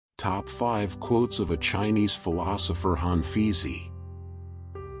Top 5 Quotes of a Chinese Philosopher Han Feizi.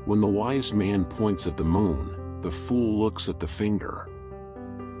 When the wise man points at the moon, the fool looks at the finger.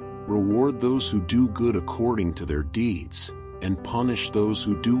 Reward those who do good according to their deeds, and punish those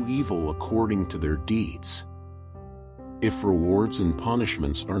who do evil according to their deeds. If rewards and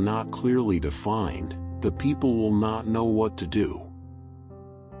punishments are not clearly defined, the people will not know what to do.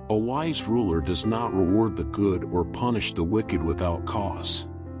 A wise ruler does not reward the good or punish the wicked without cause.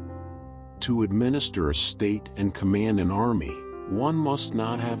 To administer a state and command an army, one must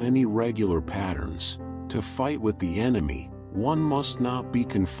not have any regular patterns. To fight with the enemy, one must not be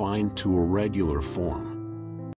confined to a regular form.